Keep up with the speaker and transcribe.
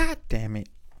damn it.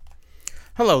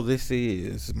 Hello, this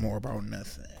is More About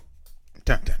Nothing.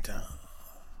 Dun, dun,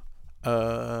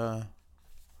 dun.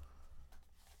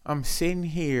 I'm sitting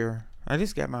here. I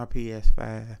just got my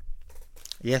PS5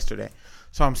 yesterday.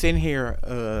 So I'm sitting here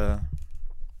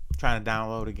trying to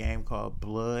download a game called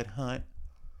Blood Hunt.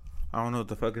 I don't know what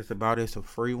the fuck it's about. It's a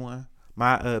free one.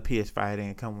 My PS5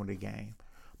 didn't come with a game.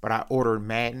 But I ordered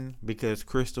Madden because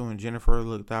Crystal and Jennifer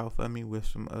looked out for me with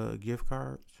some gift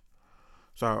cards.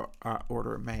 So I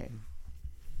ordered Madden.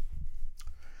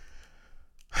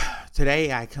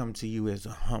 Today I come to you as a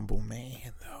humble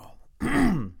man, though.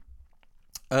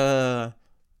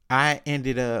 I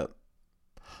ended up...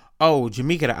 Oh,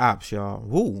 Jamaica the Ops, y'all.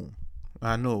 Woo.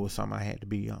 I knew it was something I had to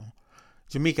be on.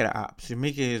 Jamaica the Ops.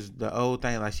 Jamaica is the old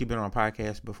thing. Like, she been on a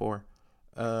podcast before.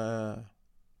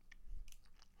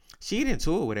 She get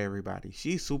into it with everybody.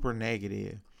 She's super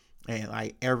negative. And,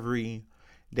 like, every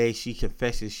day she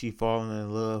confesses she falling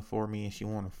in love for me and she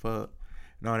want to fuck.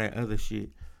 And all that other shit.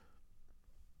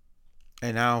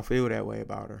 And I don't feel that way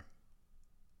about her.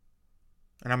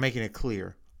 And I'm making it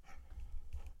clear.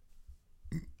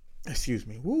 Excuse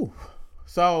me. Woo.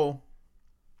 So,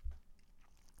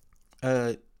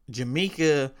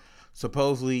 Jamaica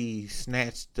supposedly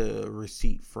snatched the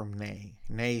receipt from Nay.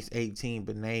 Nay's 18,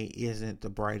 but Nay isn't the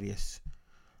brightest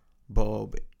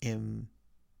bulb in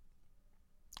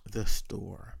the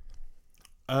store.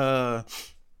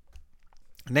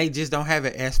 Nay just don't have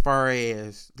it as far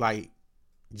as, like,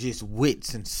 just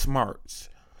wits and smarts.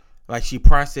 Like, she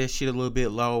processed shit a little bit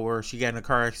lower. She got in a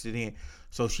car accident,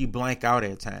 so she blank out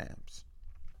at times.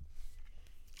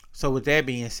 So with that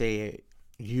being said,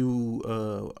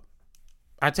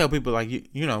 I tell people, like,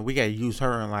 you know, we gotta use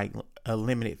her in, like, a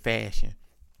limited fashion.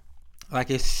 Like,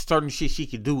 it's certain shit she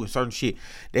could do and certain shit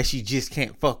that she just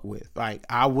can't fuck with. Like,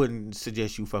 I wouldn't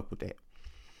suggest you fuck with that.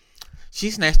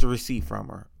 She snatched the receipt from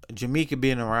her. Jamaica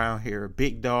being around here,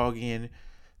 big dogging,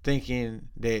 thinking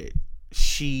that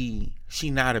she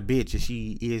not a bitch and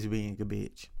she is being a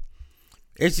bitch.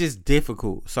 It's just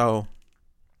difficult. So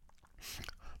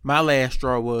my last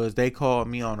straw was they called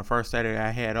me on the first Saturday I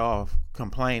had off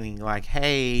complaining like,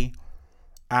 hey,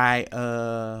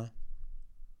 it's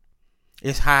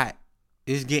hot.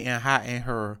 It's getting hot in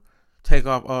her. Take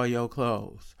off all your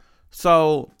clothes.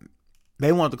 So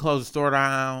they want to close the store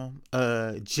down.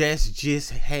 Jess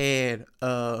just had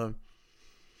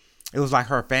it was like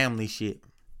her family shit.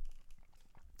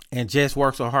 And Jess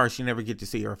worked so hard she never get to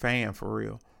see her fam for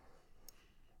real.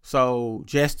 So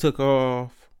Jess took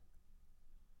off.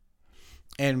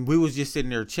 And we was just sitting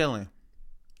there chilling.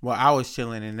 Well, I was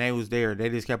chilling and they was there. They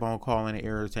just kept on calling and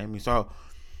irritating me. So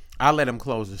I let them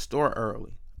close the store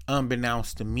early.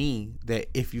 Unbeknownst to me that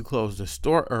if you close the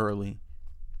store early,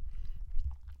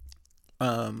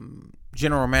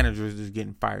 general managers is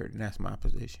getting fired. And that's my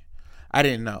position. I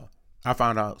didn't know. I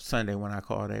found out Sunday when I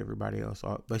called everybody else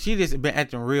off. But she just been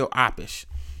acting real oppish.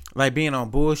 Like being on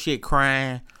bullshit,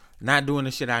 crying, not doing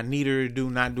the shit I need her to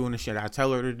do, not doing the shit I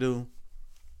tell her to do.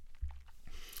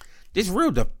 Just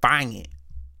real defiant.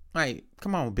 Like,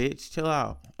 come on, bitch, chill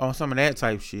out. On some of that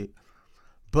type shit.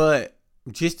 But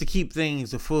just to keep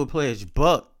things a full-fledged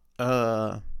buck,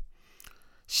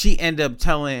 she ended up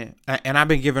telling, and I've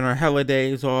been giving her hella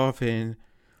days off and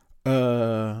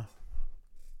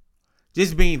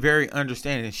just being very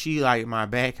understanding. She like, my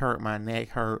back hurt, my neck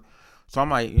hurt. So I'm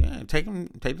like, yeah, take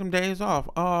them days off.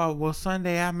 Oh, well,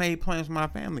 Sunday I made plans with my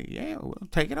family. Yeah, well,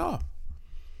 take it off.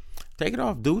 Take it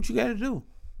off. Do what you got to do.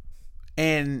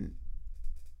 And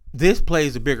this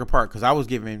plays a bigger part because I was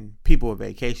giving people a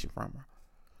vacation from her.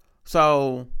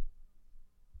 So,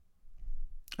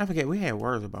 I forget, we had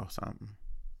words about something.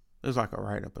 It was like a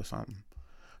write-up or something.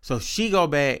 So she go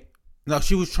back. No,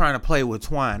 she was trying to play with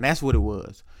Twine. That's what it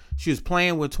was. She was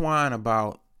playing with Twine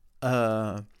about,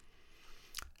 Twine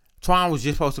was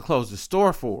just supposed to close the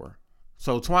store for her.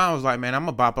 So Twine was like, man, I'm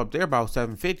going to bop up there about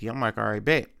 $750. I'm like, all right,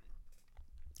 bet.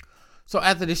 So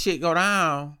after this shit go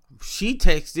down, she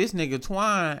texts this nigga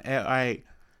Twine at like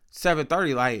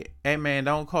 7:30, like, hey man,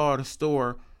 don't call the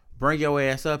store. Bring your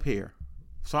ass up here.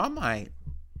 So I'm like,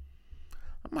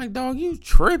 dog, you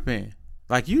tripping.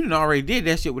 Like, you done already did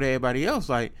that shit with everybody else.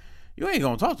 Like, you ain't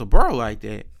gonna talk to bro like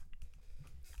that.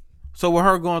 So with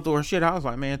her going through her shit, I was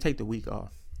like, man, take the week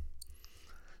off.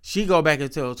 She go back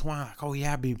and tell Twine, like, oh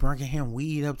yeah, I be bringing him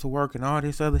weed up to work and all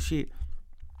this other shit.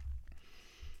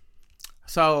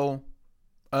 So,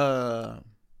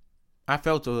 I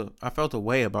felt a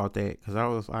way about that because I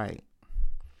was like,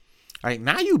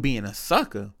 now you being a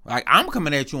sucker. Like, I'm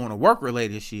coming at you on a work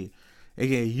related shit.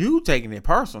 Again, you taking it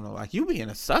personal. Like, you being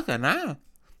a sucker now.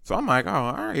 So I'm like, oh,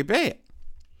 all right, bet.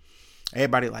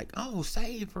 Everybody like, oh,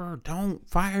 save her. Don't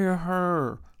fire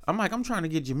her. I'm like, I'm trying to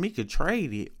get Jamaica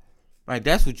traded. Like,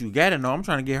 that's what you gotta know. I'm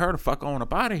trying to get her the fuck on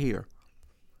up out of here.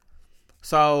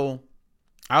 So,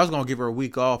 I was going to give her a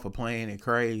week off for playing it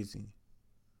crazy.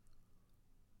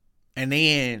 And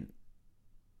then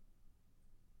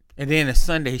the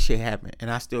Sunday shit happened.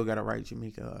 And I still got to write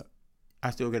Jamaica up. I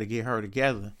still got to get her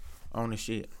together on the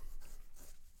shit.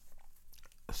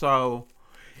 So,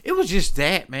 it was just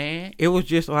that, man. It was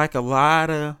just like a lot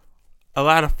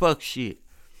of fuck shit.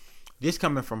 This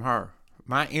coming from her.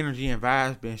 My energy and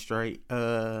vibes been straight.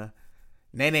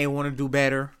 Nene want to do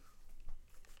better.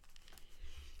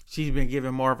 She's been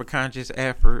giving more of a conscious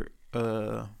effort.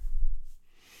 It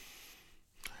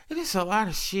is a lot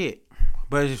of shit.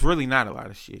 But it's really not a lot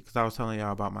of shit. Because I was telling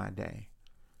y'all about my day.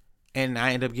 And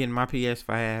I ended up getting my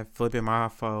PS5, flipping my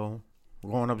phone,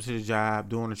 going up to the job,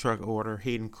 doing the truck order,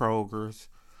 hitting Kroger's,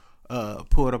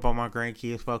 pulled up on my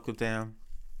grandkids, fucked with them,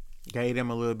 gave them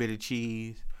a little bit of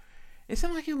cheese. It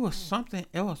seemed like it was something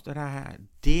else that I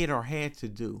did or had to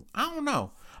do. I don't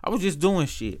know. I was just doing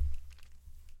shit.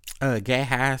 Got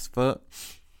high as fuck.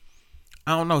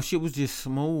 I don't know. Shit was just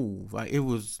smooth. Like, it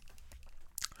was...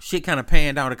 Shit kind of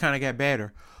panned out. It kind of got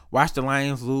better. Watch the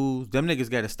Lions lose. Them niggas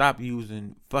got to stop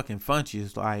using fucking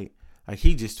Funches. Like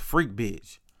he just a freak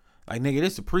bitch. Like, nigga,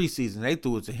 this is preseason. They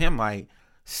threw it to him like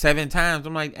 7 times.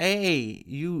 I'm like, hey,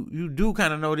 you do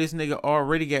kind of know this nigga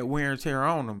already got wear and tear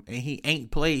on him. And he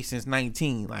ain't played since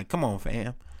 19. Like, come on,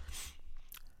 fam.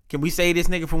 Can we say this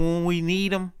nigga from when we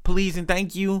need him? Please and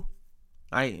thank you.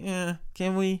 Like,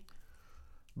 can we?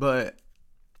 But...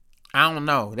 I don't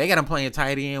know. They got him playing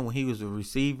tight end when he was a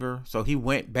receiver. So he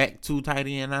went back to tight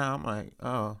end now. I'm like,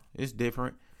 oh, it's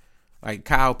different. Like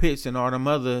Kyle Pitts and all them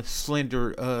other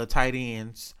slender tight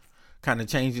ends kind of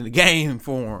changing the game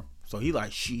for him. So he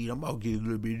like, shit, I'm about to get a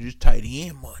little bit of this tight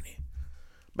end money.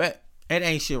 But it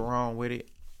ain't shit wrong with it.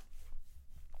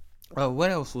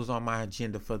 What else was on my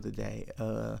agenda for the day?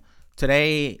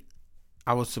 Today,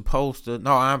 I was supposed to...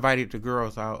 No, I invited the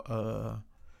girls out.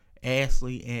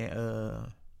 Ashley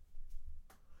and...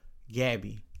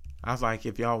 Gabby. I was like,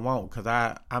 if y'all want, because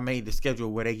I made the schedule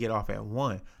where they get off at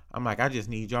 1. I'm like, I just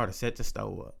need y'all to set the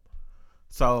stove up.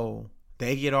 So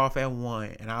they get off at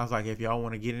 1, and I was like, if y'all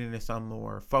want to get into something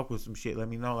or fuck with some shit, let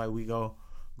me know. Like, we go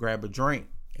grab a drink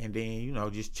and then,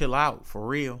 just chill out for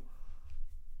real.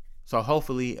 So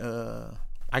hopefully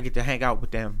I get to hang out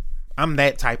with them. I'm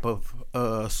that type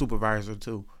of supervisor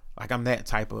too. Like, I'm that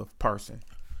type of person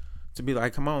to be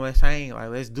like, come on, let's hang. Like,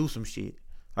 let's do some shit.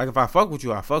 Like, if I fuck with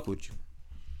you, I fuck with you.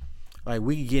 Like,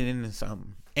 we can get into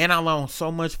something. And I loaned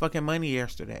so much fucking money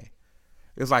yesterday.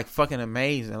 It was, like, fucking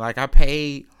amazing. Like, I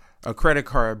paid a credit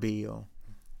card bill.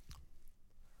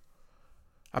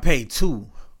 I paid 2.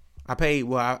 I paid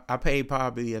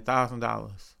probably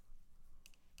 $1,000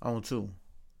 on 2.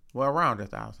 Well, around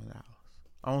 $1,000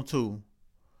 on 2.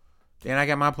 Then I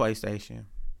got my PlayStation.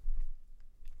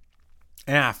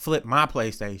 And I flipped my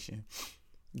PlayStation.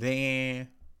 Then...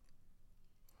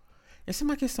 It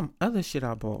seemed like it's some other shit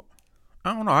I bought.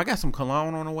 I don't know. I got some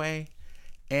cologne on the way.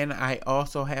 And I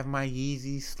also have my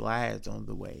Yeezy slides on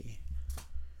the way.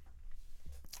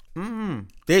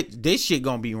 This shit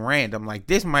gonna be random. Like,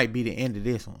 this might be the end of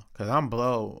this one. Because I'm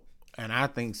blowed. And I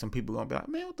think some people gonna be like,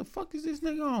 man, what the fuck is this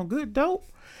nigga on? Good dope?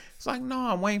 It's like, no,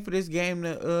 I'm waiting for this game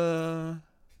to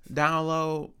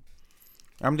download.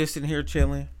 I'm just sitting here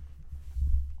chilling.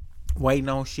 Waiting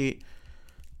on shit.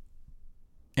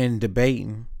 And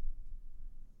debating.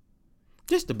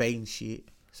 Just debating shit.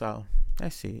 So,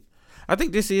 that's it. I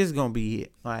think this is going to be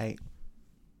it. Like,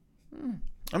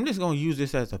 I'm just going to use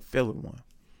this as a filler one.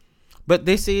 But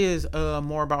this is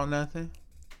More About Nothing.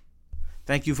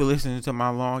 Thank you for listening to my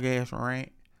long ass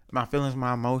rant. My feelings,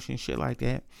 my emotions, shit like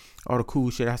that. All the cool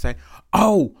shit I say.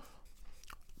 Oh!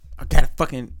 I got a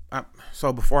fucking...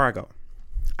 So, before I go.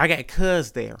 I got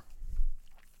cuz there.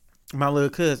 My little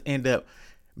cuz end up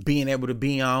being able to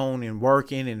be on and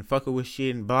working and fucking with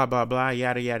shit and blah, blah, blah,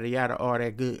 yada, yada, yada, all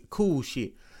that good, cool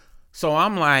shit. So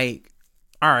I'm like,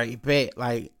 all right, bet,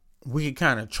 like, we can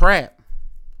kind of trap.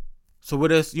 So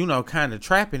with us, kind of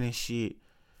trapping and shit,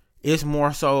 it's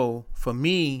more so for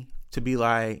me to be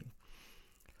like,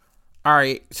 all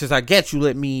right, since I get you,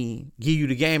 let me give you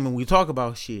the game and we talk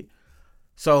about shit.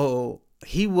 So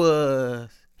he was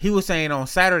saying on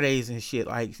Saturdays and shit,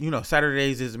 like,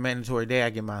 Saturdays is a mandatory day. I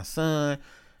get my son.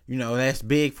 That's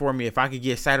big for me. If I could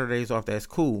get Saturdays off, that's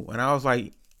cool. And I was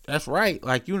like, that's right.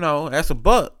 Like, that's a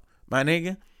buck, my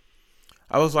nigga.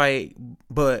 I was like,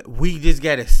 but we just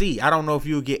got to see. I don't know if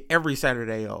you'll get every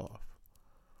Saturday off.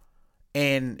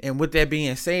 And with that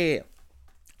being said,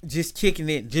 just kicking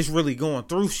it, just really going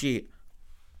through shit.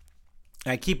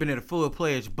 like keeping it a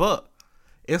full-fledged buck.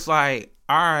 It's like,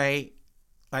 all right,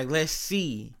 like let's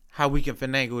see how we can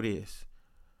finagle this.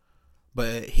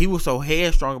 But he was so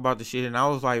headstrong about the shit, and I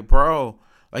was like, bro,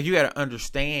 like you gotta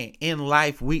understand, in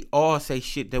life we all say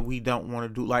shit that we don't want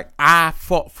to do. Like I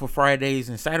fought for Fridays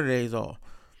and Saturdays off,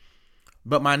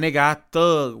 but my nigga, I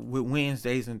thug with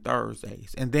Wednesdays and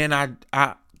Thursdays, and then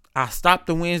I stopped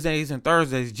the Wednesdays and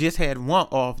Thursdays. Just had one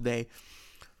off day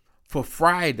for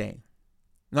Friday.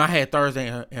 No, I had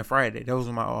Thursday and Friday. Those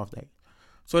were my off days.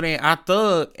 So then I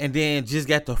thug and then just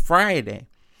got to Friday.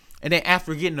 And then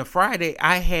after getting to Friday,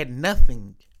 I had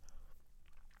nothing.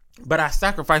 But I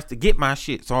sacrificed to get my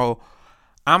shit. So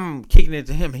I'm kicking it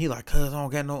to him. And he like, cuz I don't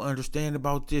got no understanding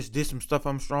about this. This some stuff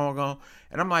I'm strong on.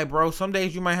 And I'm like, bro, some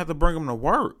days you might have to bring them to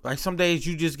work. Like some days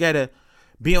you just got to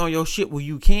be on your shit where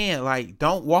you can. Like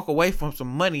don't walk away from some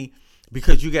money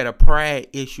because you got a pride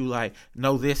issue. Like,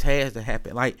 no, this has to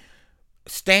happen. Like,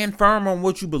 stand firm on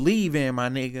what you believe in, my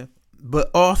nigga.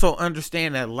 But also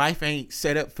understand that life ain't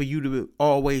set up for you to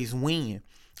always win.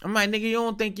 I'm like, nigga, you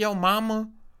don't think your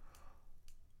mama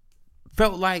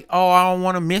felt like, oh, I don't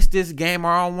want to miss this game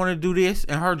or I don't want to do this,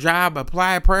 and her job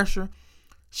applied pressure?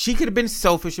 She could have been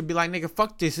selfish and be like, nigga,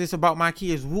 fuck this. It's about my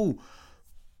kids. Woo.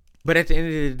 But at the end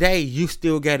of the day, you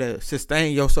still got to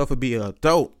sustain yourself and be an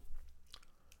adult.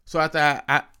 So after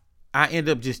I end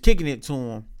up just kicking it to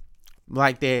him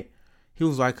like that, he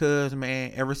was like, cuz,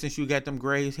 man, ever since you got them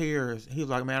gray hairs, he was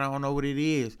like, man, I don't know what it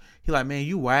is. He like, man,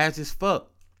 you wise as fuck.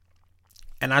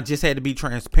 And I just had to be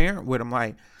transparent with him.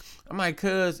 I'm like,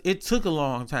 cuz, it took a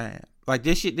long time. Like,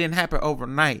 this shit didn't happen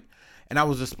overnight. And I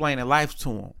was explaining life to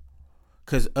him.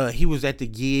 Cause he was at the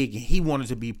gig and he wanted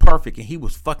to be perfect and he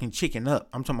was fucking chicken up.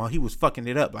 I'm talking about he was fucking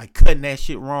it up, like cutting that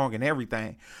shit wrong and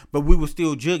everything. But we were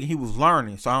still jugging. He was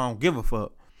learning, so I don't give a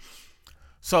fuck.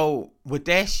 So with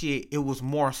that shit, it was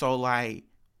more so like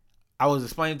I was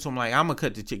explaining to him like, I'm gonna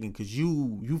cut the chicken because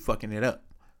you fucking it up.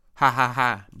 Ha ha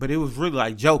ha. But it was really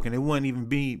like joking. It wouldn't even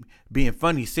be being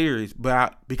funny, serious.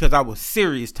 But because I was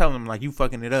serious, telling him like, you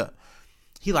fucking it up.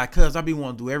 He like, cuz I be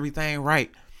want to do everything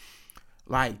right.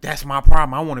 Like, that's my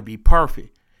problem. I want to be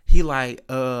perfect. He like,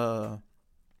 nigga,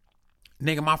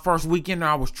 my first weekend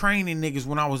I was training niggas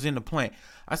when I was in the plant.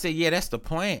 I said, yeah, that's the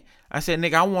plant. I said,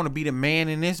 nigga, I want to be the man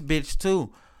in this bitch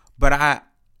too. But I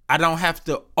don't have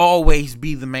to always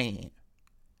be the man.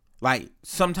 Like,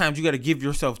 sometimes you got to give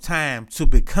yourself time to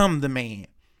become the man.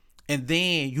 And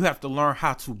then you have to learn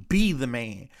how to be the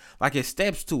man. Like, it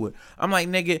steps to it. I'm like,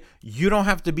 nigga, you don't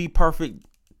have to be perfect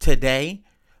today.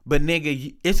 But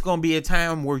nigga, it's gonna be a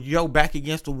time where you're back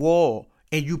against the wall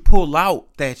and you pull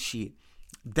out that shit.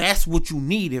 That's what you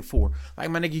need it for. Like,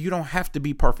 my nigga, you don't have to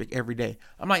be perfect every day.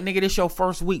 I'm like, nigga, this your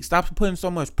first week. Stop putting so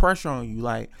much pressure on you.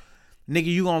 Like, nigga,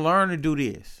 you gonna learn to do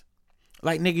this.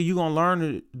 Like, nigga, you gonna learn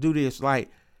to do this. Like,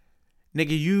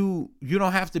 nigga, you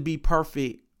don't have to be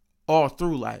perfect all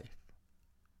through life.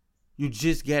 You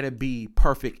just gotta be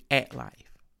perfect at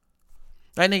life.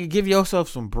 Like, nigga, give yourself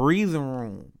some breathing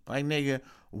room. Like, nigga,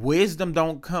 wisdom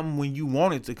don't come when you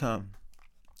want it to come.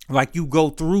 Like, you go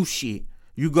through shit.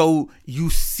 You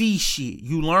see shit.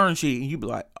 You learn shit. And you be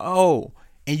like, oh.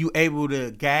 And you able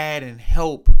to guide and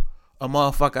help a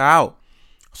motherfucker out.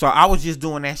 So I was just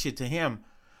doing that shit to him.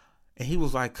 And he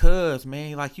was like, cuz,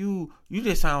 man, like, you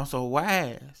just sound so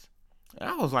wise. And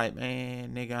I was like,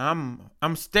 man, nigga,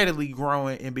 I'm steadily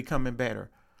growing and becoming better.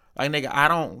 Like, nigga, I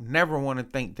don't never want to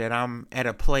think that I'm at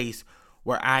a place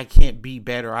where I can't be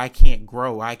better, I can't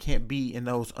grow, I can't be in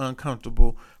those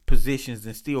uncomfortable positions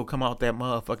and still come out that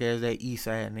motherfucker as that east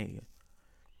side nigga.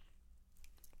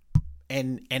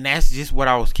 And that's just what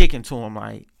I was kicking to him,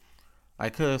 like,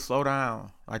 cuz, slow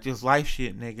down. Like, this life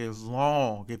shit, nigga, is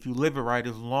long. If you live it right,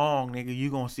 it's long, nigga. You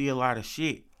gonna see a lot of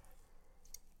shit.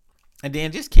 And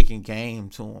then just kicking game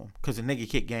to him. Cause a nigga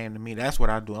kick game to me. That's what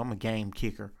I do. I'm a game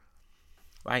kicker.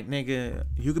 Like, nigga,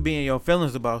 you could be in your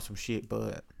feelings about some shit,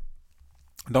 but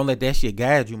don't let that shit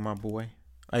guide you, my boy.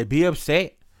 Like, be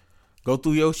upset. Go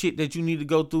through your shit that you need to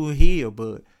go through here,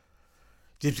 but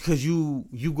just because you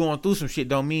going through some shit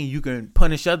don't mean you can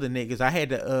punish other niggas. I had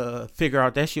to figure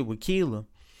out that shit with Keela.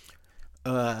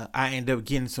 I ended up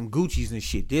getting some Gucci's and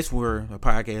shit. This where the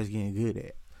podcast getting good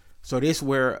at. So this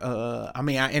where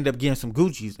I ended up getting some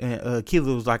Gucci's, and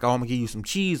Keela was like, oh, I'm gonna give you some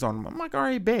cheese on them. I'm like, all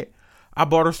right, bet. I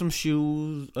bought her some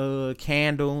shoes,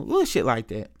 candle, little shit like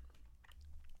that.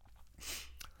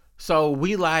 So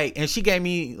we like, and she gave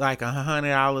me like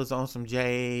 $100 on some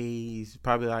J's,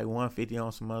 probably like $150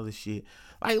 on some other shit,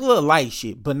 like little light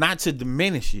shit, but not to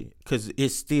diminish it, cause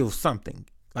it's still something.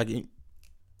 Like,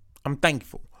 I'm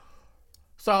thankful.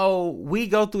 So we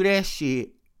go through that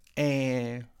shit,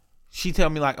 and She tell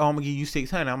me like, oh, I'm gonna give you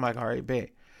 600. I'm like, all right, bet.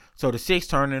 So the 6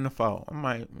 turned into 4. I'm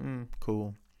like,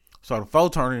 cool. So the 4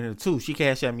 turned into 2. She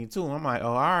cashed at me 2. I'm like,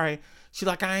 oh, all right. She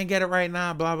like, I ain't get it right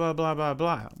now. Blah blah blah blah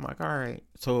blah. I'm like, all right.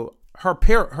 So her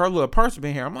little person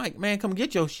been here. I'm like, man, come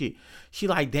get your shit. She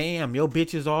like, damn, your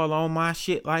bitch is all on my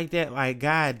shit like that. Like,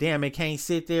 god damn, it can't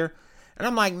sit there. And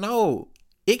I'm like, no,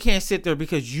 it can't sit there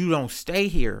because you don't stay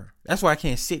here. That's why I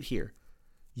can't sit here.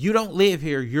 You don't live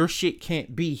here. Your shit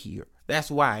can't be here.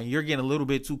 That's why. You're getting a little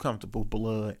bit too comfortable,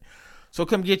 blood. So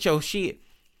come get your shit.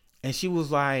 And she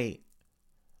was like,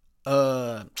 you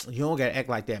don't gotta act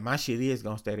like that. My shit is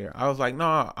gonna stay there. I was like,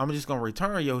 no, I'm just gonna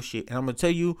return your shit. And I'm gonna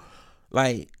tell you,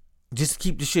 like, just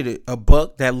keep the shit a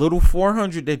buck. That little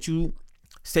 400 that you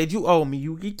said you owe me,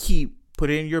 you can keep, put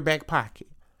it in your back pocket.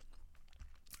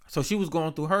 So she was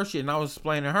going through her shit, and I was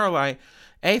explaining to her, like,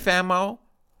 hey, famo,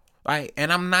 like,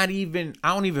 and I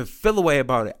don't even feel a way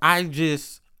about it.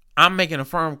 I'm making a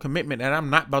firm commitment that I'm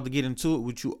not about to get into it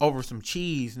with you over some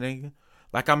cheese, nigga.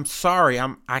 Like, I'm sorry,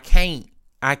 I can't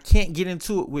get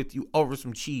into it with you over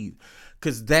some cheese,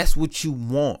 because that's what you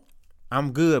want.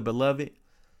 I'm good, beloved.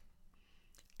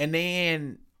 And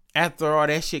then after all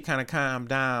that shit kind of calmed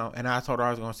down, and I told her I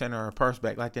was going to send her purse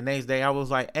back, like the next day I was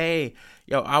like, hey,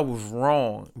 yo, I was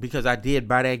wrong because I did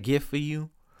buy that gift for you.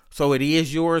 So it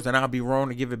is yours, and I'll be wrong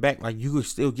to give it back. Like, you could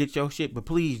still get your shit, but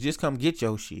please just come get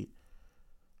your shit.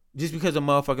 Just because a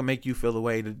motherfucker make you feel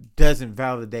away, that doesn't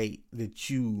validate that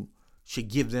you should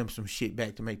give them some shit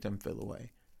back to make them feel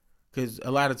away. Because a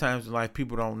lot of times in life,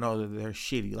 people don't know that they're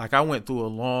shitty. Like, I went through a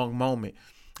long moment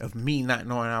of me not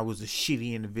knowing I was a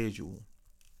shitty individual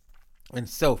and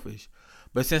selfish.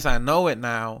 But since I know it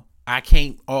now, I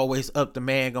can't always up the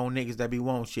mag on niggas that be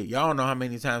wanting shit. Y'all know how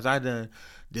many times I done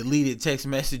deleted text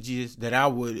messages that I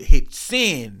would hit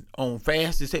send on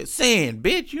fast as hell. Send,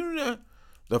 bitch. You know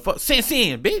the fuck.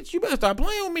 Send, bitch. You better stop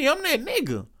playing with me. I'm that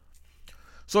nigga.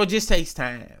 So it just takes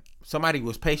time. Somebody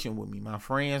was patient with me. My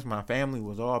friends, my family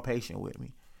was all patient with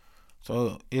me.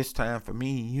 So it's time for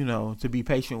me, to be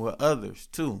patient with others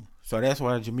too. So that's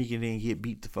why Jamaica didn't get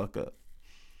beat the fuck up.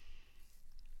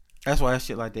 That's why that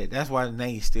shit like that. That's why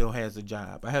Nate still has a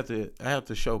job. I have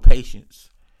to show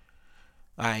patience.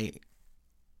 Like,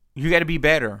 you got to be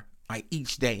better, like,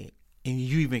 each day, and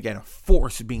you even got to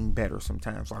force being better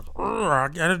sometimes. Like, I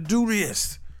gotta do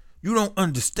this. You don't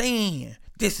understand.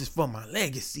 This is for my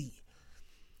legacy.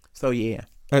 So yeah,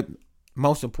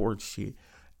 most important shit.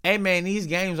 Hey man, these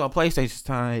games on PlayStation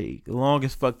take long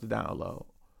as fuck to download.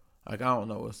 Like, I don't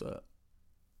know what's up.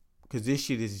 Because this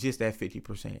shit is just at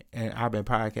 50%. And I've been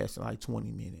podcasting like 20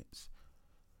 minutes.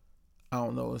 I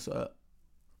don't know what's up.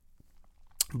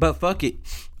 But fuck it.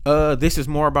 This is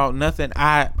more about nothing.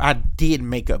 I did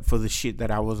make up for the shit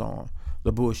that I was on.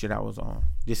 The bullshit I was on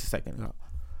just a second ago.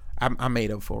 I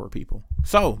made up for it, people.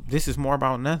 So, this is more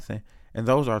about nothing. And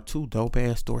those are 2 dope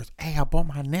ass stories. Hey, I bought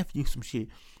my nephew some shit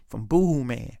from Boohoo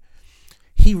Man.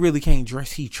 He really can't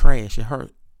dress. He trash. It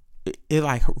hurt. It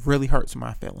like really hurts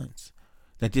my feelings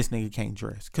that this nigga can't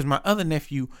dress. Cause my other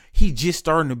nephew, he just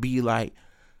starting to be like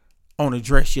on the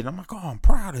dress shit. I'm like, oh, I'm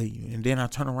proud of you. And then I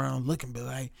turn around, look and be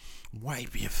like,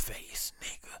 wipe your face,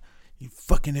 nigga. You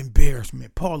fucking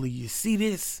embarrassment. Paulie, you see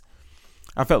this?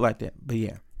 I felt like that. But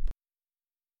yeah.